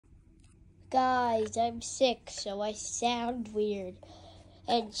Guys, I'm sick, so I sound weird.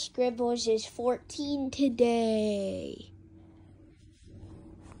 And Scribbles is 14 today.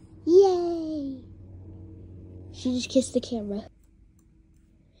 Yay! She just kissed the camera.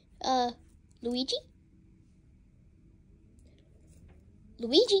 Luigi?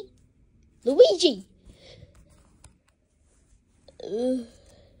 Luigi? Luigi!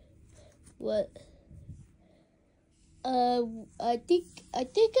 What? I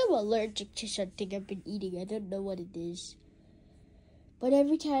think I'm allergic to something I've been eating. I don't know what it is. But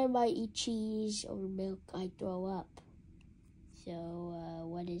every time I eat cheese or milk, I throw up. So,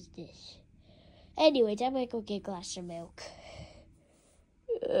 what is this? Anyways, I'm gonna go get a glass of milk.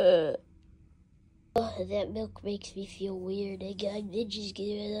 That milk makes me feel weird. I'm just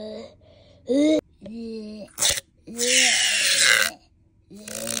gonna...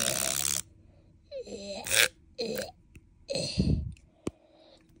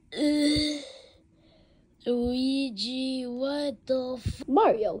 Luigi, what the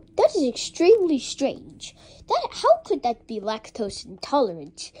Mario, that is extremely strange. How could that be lactose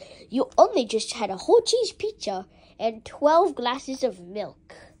intolerant? You only just had a whole cheese pizza and 12 glasses of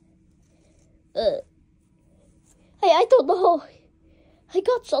milk. I don't know. I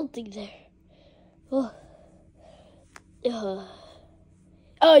got something there. Oh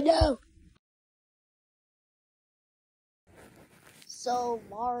no. So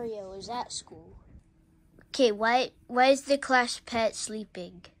Mario is at school. Okay, why is the class pet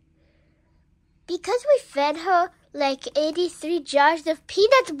sleeping? Because we fed her like 83 jars of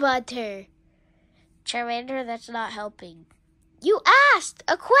peanut butter. Charmander, that's not helping. You asked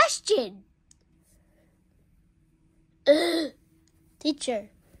a question. Teacher,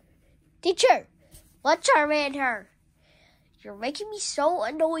 what Charmander? You're making me so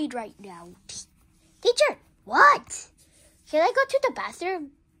annoyed right now. Teacher, what? Can I go to the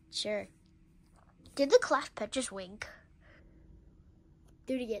bathroom? Sure. Did the class pet just wink?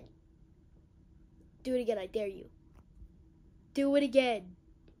 Do it again. Do it again, I dare you. Do it again.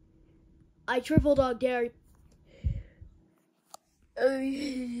 I triple dog dare you.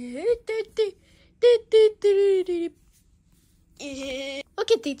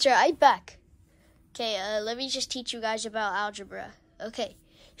 Okay, teacher, I'm back. Okay, let me just teach you guys about algebra. Okay,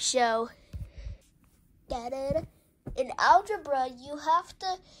 so... In algebra, you have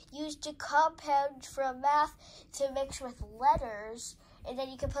to use the compound from math to mix with letters, and then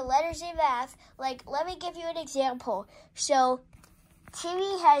you can put letters in math. Like, let me give you an example. So,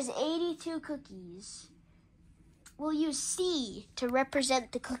 Timmy has 82 cookies. We'll use C to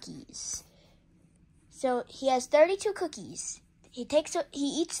represent the cookies. So, he has 32 cookies. He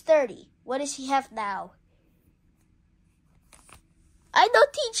eats 30. What does he have now? I know,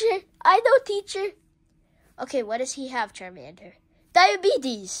 teacher. Okay, what does he have, Charmander?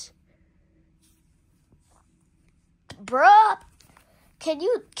 Diabetes. Bruh, can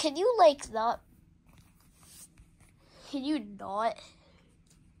you like not? Can you not?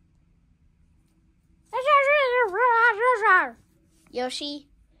 Yoshi,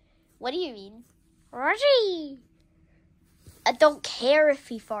 what do you mean? Yoshi. I don't care if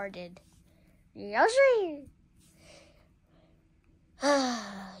he farted. Yoshi.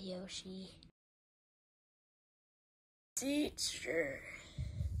 Yoshi. Teacher.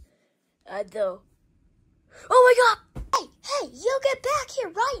 I know. Oh my god! Hey, you get back here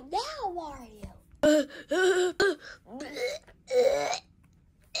right now, Mario!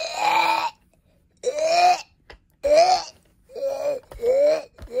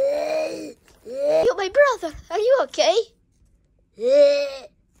 Yo, my brother, are you okay?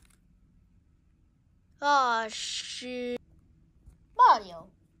 Oh, shoot. Mario,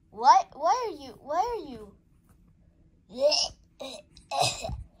 why are you?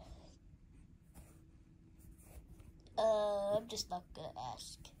 I'm just not gonna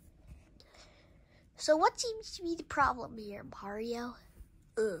ask. So what seems to be the problem here, Mario?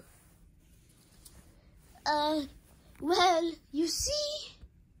 Well, you see...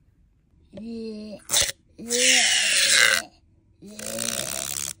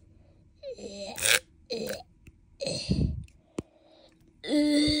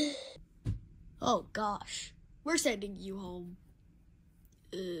 Oh gosh, we're sending you home.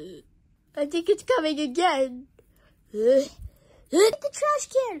 I think it's coming again. The trash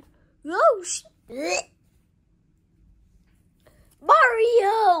can. Oh,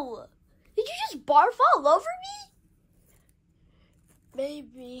 Mario! Did you just barf all over me?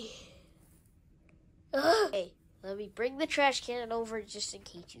 Maybe. Hey, let me bring the trash can over just in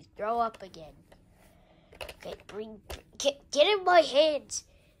case you throw up again. Okay, get in my hands.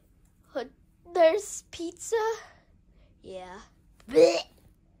 There's pizza? Yeah. Blech.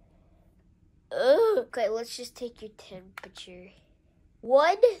 Okay, let's just take your temperature.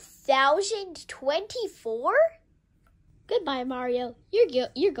 1024? Goodbye, Mario.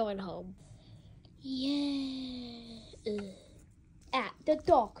 You're going home. Yeah. At the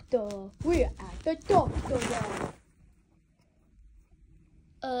doctor. We're at the doctor now.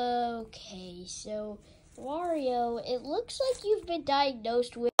 Okay, so Mario, it looks like you've been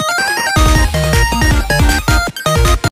diagnosed with